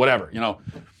up and go, whatever,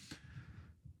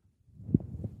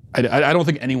 I don't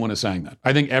think anyone is saying that.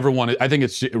 I think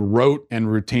it's rote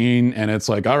and routine, and it's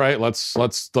like, all right, let's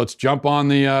jump on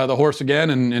the horse again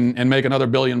and make another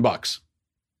 $1 billion.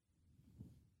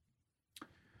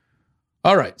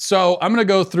 All right, so I'm going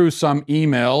to go through some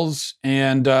emails,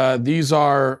 and these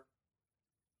are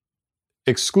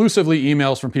exclusively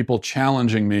emails from people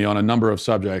challenging me on a number of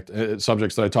subjects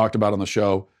that I talked about on the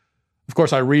show. Of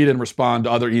course, I read and respond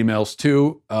to other emails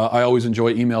too. I always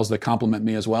enjoy emails that compliment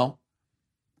me as well.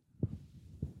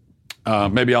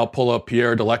 Maybe I'll pull up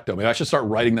Pierre Delecto. Maybe I should start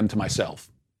writing them to myself.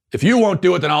 If you won't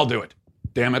do it, then I'll do it.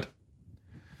 Damn it.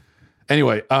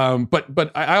 Anyway,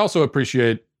 but I also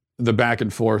appreciate the back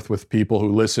and forth with people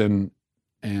who listen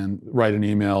and write an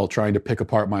email trying to pick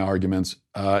apart my arguments.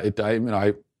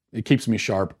 It keeps me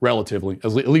sharp, relatively,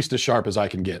 at least as sharp as I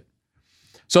can get.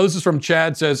 So this is from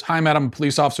Chad, says, hi, Matt, I'm a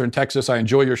police officer in Texas. I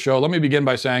enjoy your show. Let me begin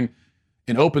by saying,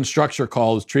 an open structure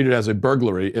call is treated as a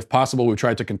burglary. If possible, we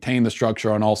try to contain the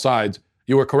structure on all sides.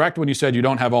 You were correct when you said you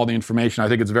don't have all the information. I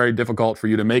think it's very difficult for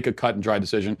you to make a cut and dry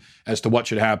decision as to what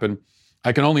should happen.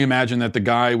 I can only imagine that the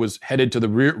guy was headed to the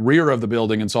rear of the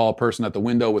building and saw a person at the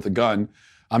window with a gun.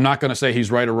 I'm not going to say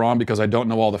he's right or wrong because I don't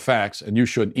know all the facts, and you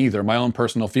shouldn't either. My own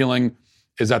personal feeling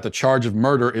is that the charge of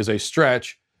murder is a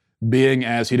stretch, being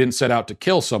as he didn't set out to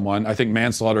kill someone. I think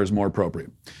manslaughter is more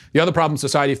appropriate. The other problem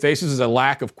society faces is a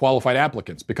lack of qualified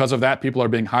applicants. Because of that, people are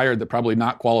being hired that probably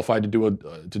not qualified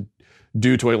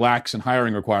due to a lax in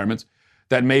hiring requirements.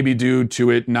 That may be due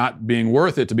to it not being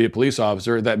worth it to be a police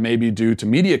officer. That may be due to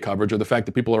media coverage or the fact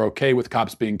that people are okay with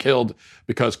cops being killed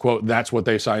because, quote, that's what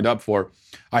they signed up for.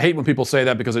 I hate when people say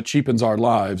that because it cheapens our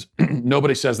lives.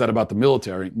 Nobody says that about the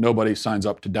military. Nobody signs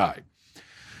up to die.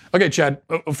 Okay, Chad,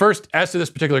 first, as to this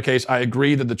particular case, I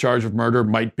agree that the charge of murder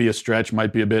might be a stretch,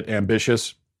 might be a bit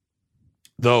ambitious.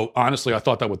 Though, honestly, I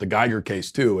thought that with the Geiger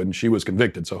case, too, and she was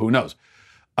convicted, so who knows?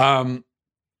 But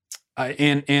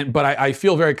I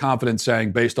feel very confident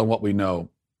saying, based on what we know,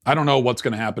 I don't know what's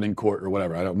going to happen in court or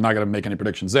whatever. I'm not going to make any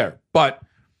predictions there. But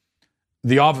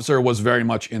the officer was very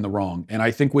much in the wrong. And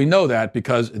I think we know that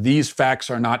because these facts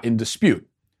are not in dispute.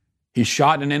 He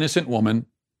shot an innocent woman,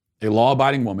 a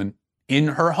law-abiding woman, in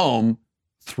her home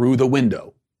through the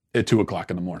window at 2 o'clock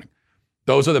in the morning.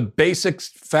 Those are the basic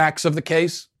facts of the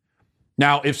case.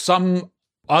 Now, if some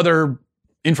other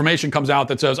information comes out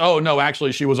that says, oh, no,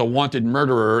 actually, she was a wanted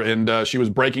murderer and she was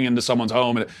breaking into someone's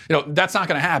home, and that's not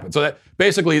going to happen. So that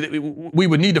basically, we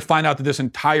would need to find out that this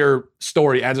entire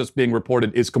story, as it's being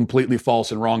reported, is completely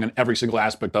false and wrong, and every single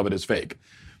aspect of it is fake.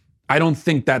 I don't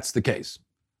think that's the case,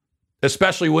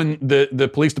 especially when the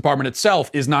police department itself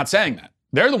is not saying that.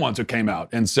 They're the ones who came out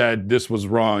and said this was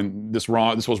wrong, this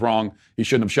was wrong, he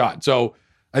shouldn't have shot. So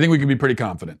I think we can be pretty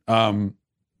confident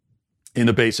in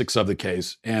the basics of the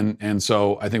case. And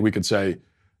so I think we could say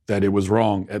that it was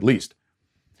wrong, at least.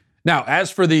 Now,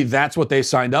 as for that's what they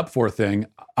signed up for thing,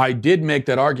 I did make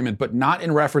that argument, but not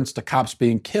in reference to cops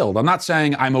being killed. I'm not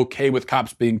saying I'm okay with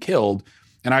cops being killed,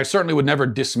 and I certainly would never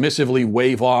dismissively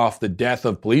wave off the death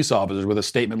of police officers with a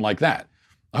statement like that.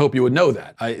 I hope you would know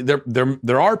that.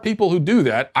 There are people who do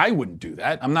that. I wouldn't do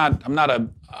that. I'm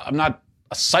not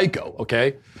a psycho.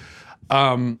 Okay,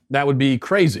 that would be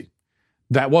crazy.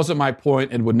 That wasn't my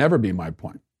point and would never be my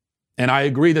point. And I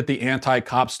agree that the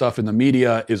anti-cop stuff in the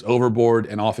media is overboard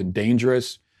and often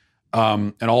dangerous.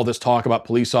 And all this talk about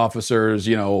police officers,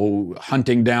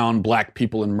 hunting down black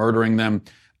people and murdering them,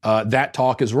 that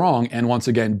talk is wrong and once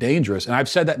again dangerous. And I've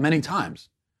said that many times.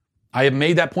 I have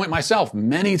made that point myself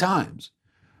many times.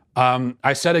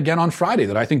 I said again on Friday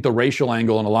that I think the racial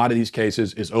angle in a lot of these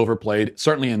cases is overplayed.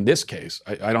 Certainly in this case,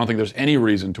 I don't think there's any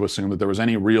reason to assume that there was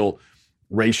any real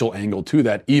racial angle to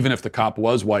that, even if the cop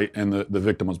was white and the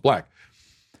victim was black.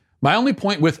 My only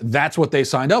point with that's what they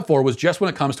signed up for was just when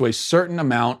it comes to a certain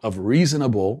amount of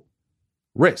reasonable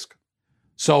risk.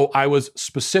 So I was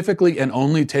specifically and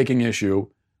only taking issue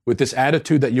with this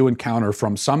attitude that you encounter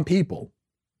from some people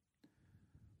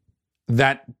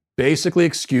that basically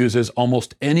excuses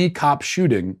almost any cop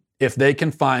shooting if they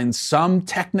can find some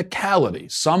technicality,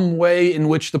 some way in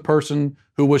which the person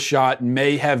who was shot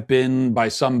may have been, by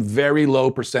some very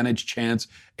low percentage chance,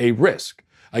 a risk.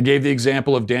 I gave the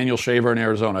example of Daniel Shaver in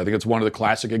Arizona. I think it's one of the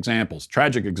classic examples,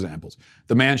 tragic examples.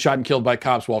 The man shot and killed by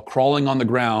cops while crawling on the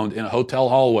ground in a hotel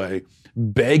hallway,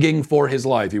 begging for his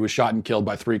life. He was shot and killed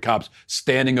by 3 cops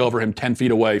standing over him 10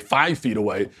 feet away, 5 feet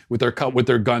away, with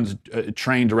their guns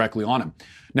trained directly on him.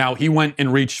 Now, he went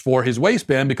and reached for his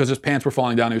waistband because his pants were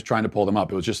falling down. He was trying to pull them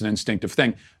up. It was just an instinctive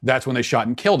thing. That's when they shot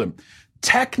and killed him.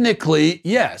 Technically,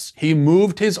 yes, he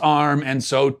moved his arm, and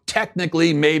so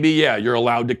technically, maybe, yeah, you're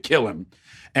allowed to kill him.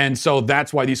 And so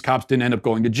that's why these cops didn't end up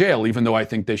going to jail, even though I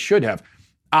think they should have.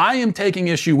 I am taking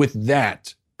issue with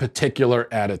that particular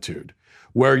attitude,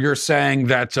 where you're saying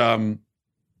that,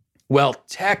 well,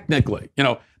 technically,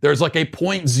 there's like a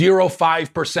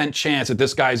 0.05% chance that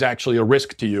this guy's actually a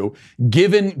risk to you,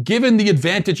 given the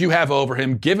advantage you have over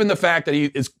him, given the fact that he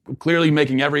is clearly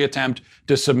making every attempt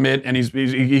to submit, and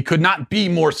he could not be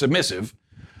more submissive.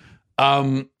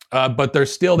 But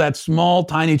there's still that small,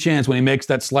 tiny chance when he makes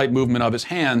that slight movement of his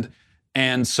hand.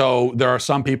 And so there are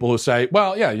some people who say,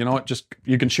 well, yeah, you know what, just,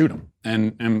 you can shoot him.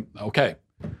 And okay,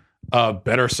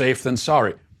 better safe than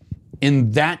sorry.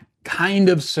 In that kind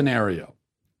of scenario,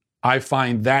 I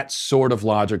find that sort of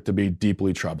logic to be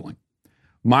deeply troubling.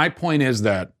 My point is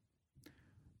that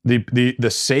the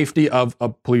safety of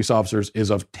police officers is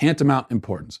of tantamount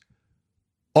importance.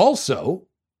 Also,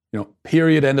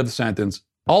 period, end of the sentence.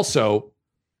 Also,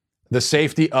 the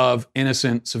safety of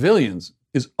innocent civilians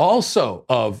is also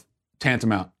of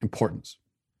tantamount importance.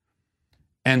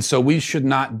 And so we should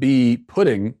not be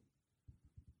putting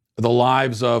the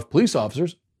lives of police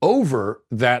officers over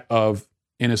that of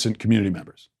innocent community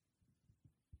members.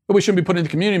 But we shouldn't be putting the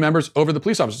community members over the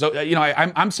police officers. So,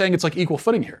 I'm saying it's like equal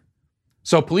footing here.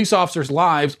 So police officers'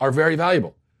 lives are very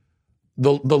valuable.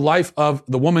 The life of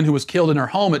the woman who was killed in her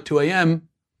home at 2 a.m.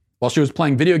 while she was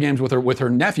playing video games with her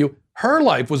nephew, her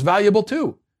life was valuable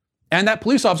too. And that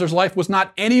police officer's life was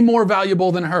not any more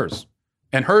valuable than hers.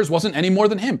 And hers wasn't any more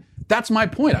than him. That's my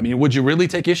point. I mean, would you really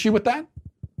take issue with that?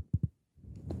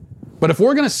 But if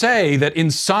we're going to say that in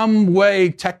some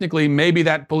way, technically, maybe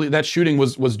that shooting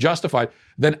was justified,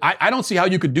 then I don't see how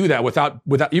you could do that without,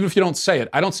 even if you don't say it,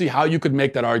 I don't see how you could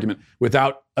make that argument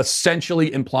without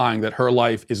essentially implying that her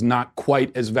life is not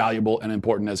quite as valuable and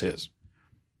important as his.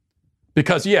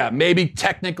 Because, yeah, maybe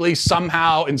technically,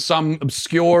 somehow, in some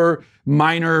obscure,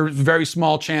 minor, very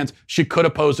small chance, she could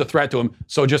have posed a threat to him,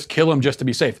 so just kill him just to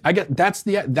be safe. I get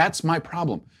that's my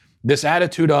problem. This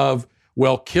attitude of,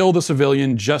 well, kill the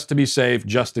civilian just to be safe,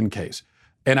 just in case.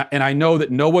 And I know that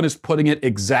no one is putting it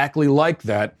exactly like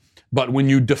that, but when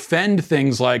you defend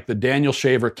things like the Daniel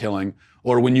Shaver killing,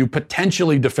 or when you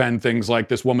potentially defend things like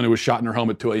this woman who was shot in her home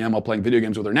at 2 a.m. while playing video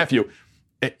games with her nephew,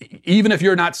 even if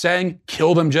you're not saying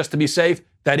kill them just to be safe,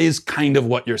 that is kind of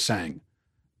what you're saying.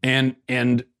 And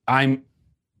I'm,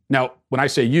 now, when I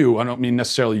say you, I don't mean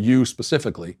necessarily you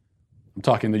specifically. I'm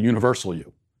talking the universal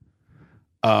you.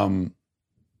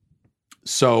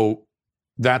 So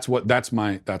that's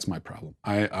my problem.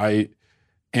 I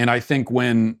think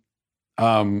when,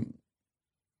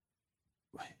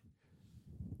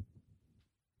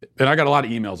 and I got a lot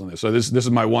of emails on this. So this is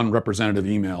my one representative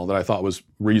email that I thought was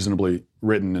reasonably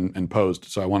written and posed.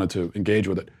 So I wanted to engage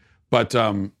with it. But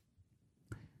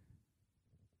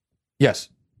yes,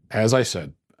 as I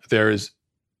said, it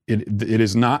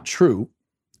is not true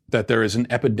that there is an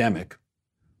epidemic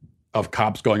of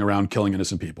cops going around killing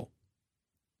innocent people.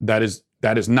 That is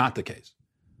not the case.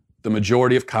 The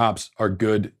majority of cops are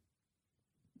good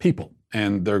people,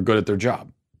 and they're good at their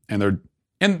job, and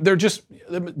they're just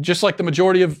like the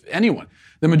majority of anyone.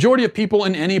 The majority of people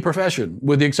in any profession,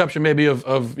 with the exception maybe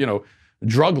of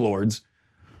drug lords,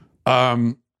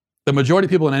 the majority of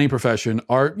people in any profession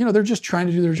are, they're just trying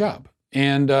to do their job.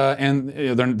 And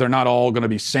they're not all going to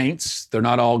be saints. They're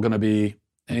not all going to be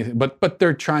anything, but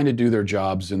they're trying to do their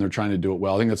jobs, and they're trying to do it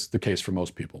well. I think that's the case for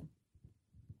most people.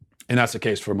 And that's the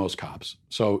case for most cops.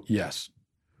 So yes.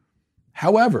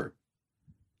 However,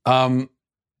 when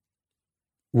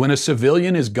a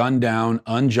civilian is gunned down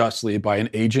unjustly by an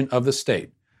agent of the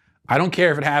state, I don't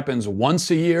care if it happens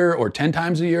once a year or 10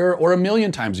 times a year or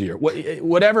 1,000,000 times a year,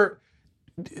 whatever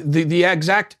the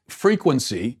exact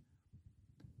frequency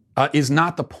is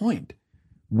not the point.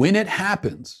 When it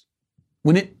happens,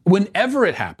 whenever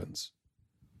it happens,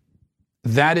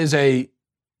 That is a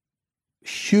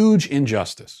huge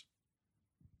injustice.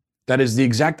 That is the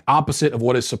exact opposite of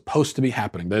what is supposed to be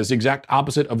happening. That is the exact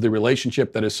opposite of the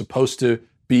relationship that is supposed to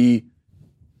be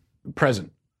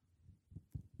present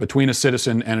between a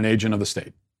citizen and an agent of the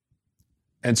state.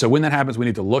 And so when that happens, we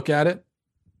need to look at it.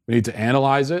 We need to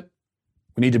analyze it.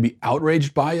 We need to be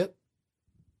outraged by it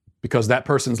because that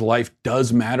person's life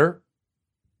does matter.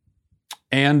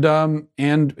 And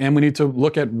we need to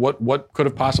look at what could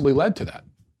have possibly led to that.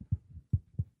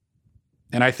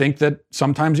 And I think that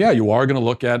sometimes, you are going to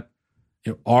look at,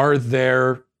 are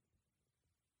there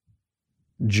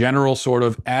general sort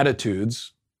of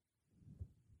attitudes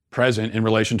present in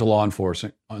relation to law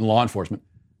enforcement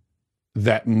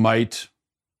that might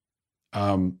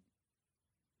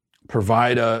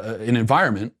provide an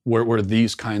environment where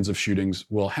these kinds of shootings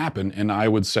will happen. And I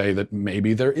would say that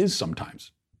maybe there is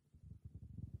sometimes.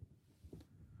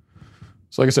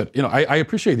 So like I said, I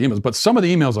appreciate the emails, but some of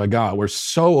the emails I got were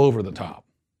so over the top.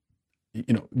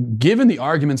 Given the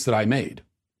arguments that I made,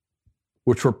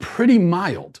 which were pretty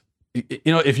mild,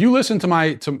 if you listen to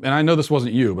and I know this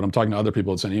wasn't you, but I'm talking to other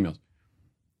people that sent emails.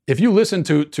 If you listen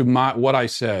to what I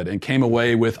said and came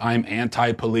away with I'm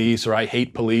anti-police or I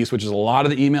hate police, which is a lot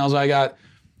of the emails I got,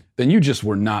 then you just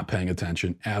were not paying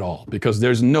attention at all, because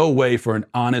there's no way for an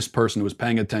honest person who was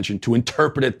paying attention to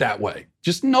interpret it that way.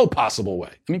 Just no possible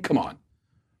way. I mean, come on.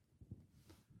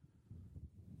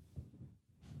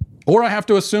 Or I have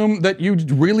to assume that you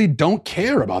really don't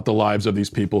care about the lives of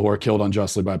these people who are killed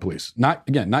unjustly by police. Not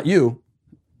you,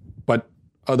 but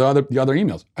the other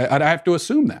emails. I have to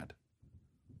assume that.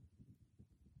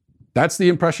 That's the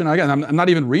impression I got. I'm not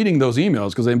even reading those emails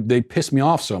because they piss me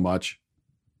off so much.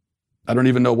 I don't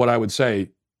even know what I would say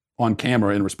on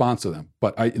camera in response to them.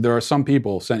 But there are some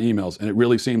people sent emails, and it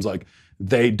really seems like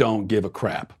they don't give a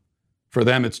crap. For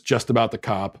them, it's just about the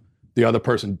cop. The other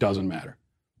person doesn't matter.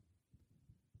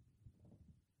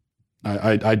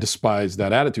 I despise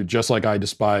that attitude, just like I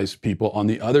despise people on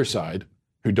the other side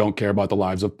who don't care about the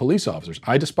lives of police officers.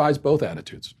 I despise both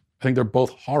attitudes. I think they're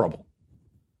both horrible.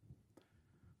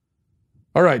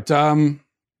 All right.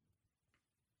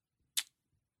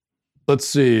 Let's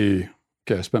see.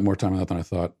 Okay, I spent more time on that than I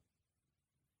thought.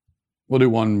 We'll do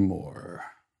one more.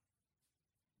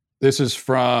 This is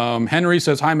from Henry.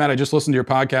 Says, hi, Matt. I just listened to your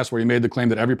podcast where you made the claim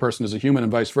that every person is a human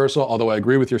and vice versa. Although I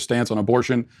agree with your stance on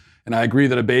abortion, and I agree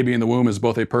that a baby in the womb is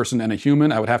both a person and a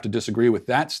human, I would have to disagree with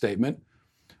that statement.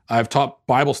 I've taught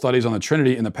Bible studies on the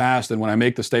Trinity in the past, and when I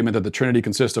make the statement that the Trinity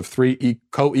consists of three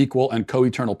co-equal and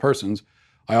co-eternal persons,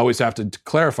 I always have to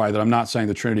clarify that I'm not saying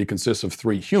the Trinity consists of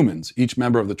three humans. Each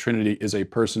member of the Trinity is a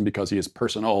person because he is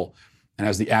personal and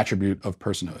has the attribute of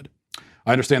personhood.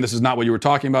 I understand this is not what you were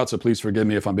talking about, so please forgive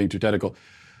me if I'm being too technical.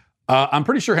 I'm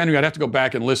pretty sure, Henry, I'd have to go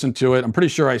back and listen to it. I'm pretty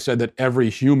sure I said that every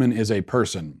human is a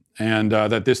person, and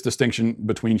that this distinction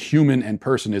between human and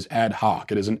person is ad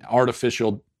hoc. It is an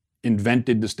artificial,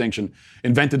 invented distinction,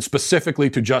 invented specifically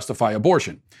to justify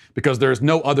abortion, because there is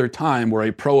no other time where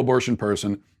a pro-abortion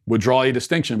person would draw a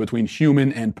distinction between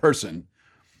human and person.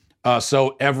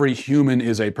 So every human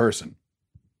is a person.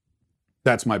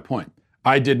 That's my point.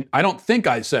 I don't think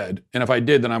I said, and if I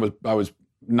did, then I was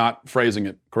not phrasing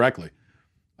it correctly.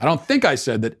 I don't think I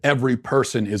said that every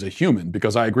person is a human,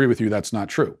 because I agree with you that's not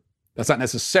true. That's not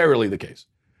necessarily the case.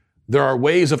 There are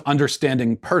ways of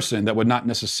understanding person that would not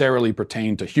necessarily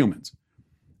pertain to humans.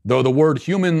 Though the word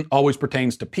human always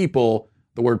pertains to people,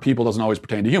 the word people doesn't always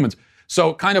pertain to humans.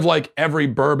 So kind of like every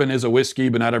bourbon is a whiskey,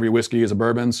 but not every whiskey is a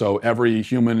bourbon. So every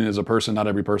human is a person, not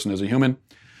every person is a human.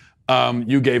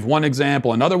 You gave one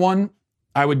example. Another one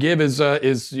I would give is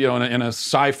in a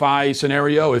sci-fi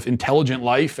scenario, if intelligent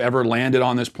life ever landed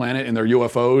on this planet in their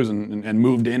UFOs and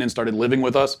moved in and started living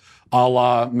with us, a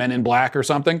la Men in Black or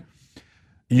something,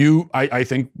 I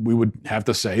think we would have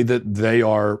to say that they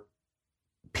are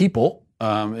people.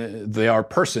 They are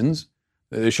persons.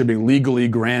 They should be legally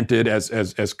granted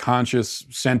as conscious,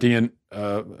 sentient,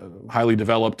 highly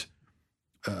developed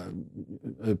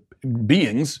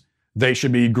beings. They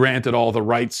should be granted all the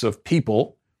rights of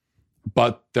people,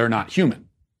 but they're not human.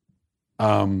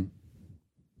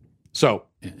 So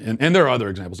there are other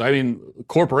examples. I mean,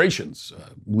 corporations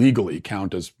legally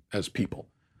count as people,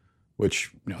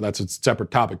 which, that's a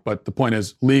separate topic. But the point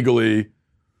is, legally,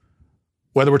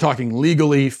 whether we're talking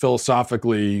legally,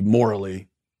 philosophically, morally,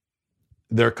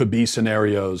 there could be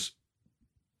scenarios,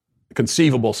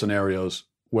 conceivable scenarios,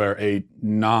 where a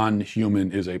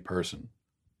non-human is a person.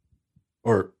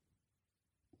 Or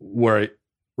where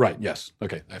right, yes.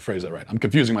 Okay, I phrased that right. I'm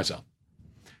confusing myself.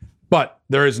 But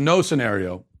there is no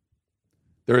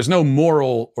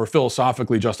moral or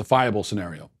philosophically justifiable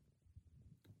scenario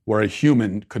where a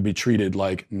human could be treated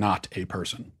like not a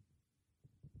person.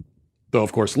 Though,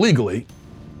 of course, legally,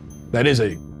 that is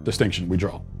a distinction we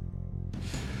draw,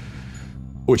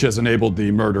 which has enabled the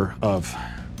murder of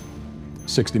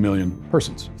 60 million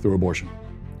persons through abortion.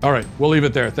 All right, we'll leave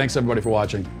it there. Thanks, everybody, for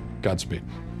watching. Godspeed.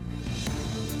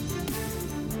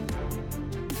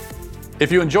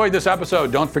 If you enjoyed this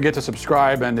episode, don't forget to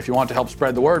subscribe. And if you want to help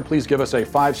spread the word, please give us a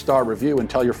 5-star review and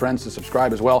tell your friends to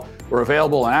subscribe as well. We're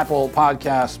available on Apple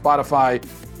Podcasts, Spotify,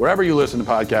 wherever you listen to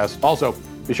podcasts. Also,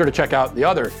 be sure to check out the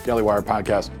other Daily Wire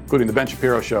podcasts, including The Ben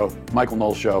Shapiro Show, Michael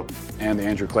Knowles Show, and The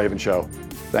Andrew Klavan Show.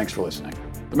 Thanks for listening.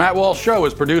 The Matt Walsh Show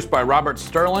is produced by Robert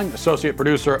Sterling, associate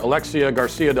producer Alexia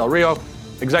Garcia Del Rio,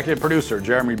 executive producer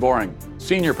Jeremy Boring,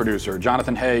 senior producer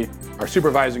Jonathan Hay, our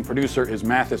supervising producer is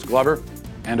Mathis Glover,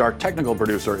 and our technical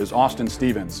producer is Austin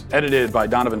Stevens, edited by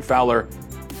Donovan Fowler.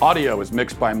 Audio is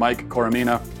mixed by Mike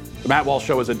Coromina. The Matt Walsh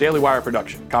Show is a Daily Wire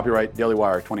production. Copyright Daily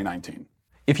Wire 2019.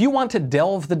 If you want to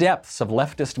delve the depths of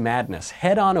leftist madness,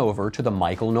 head on over to The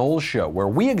Michael Knowles Show, where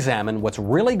we examine what's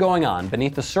really going on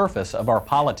beneath the surface of our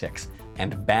politics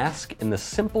and bask in the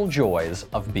simple joys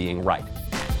of being right.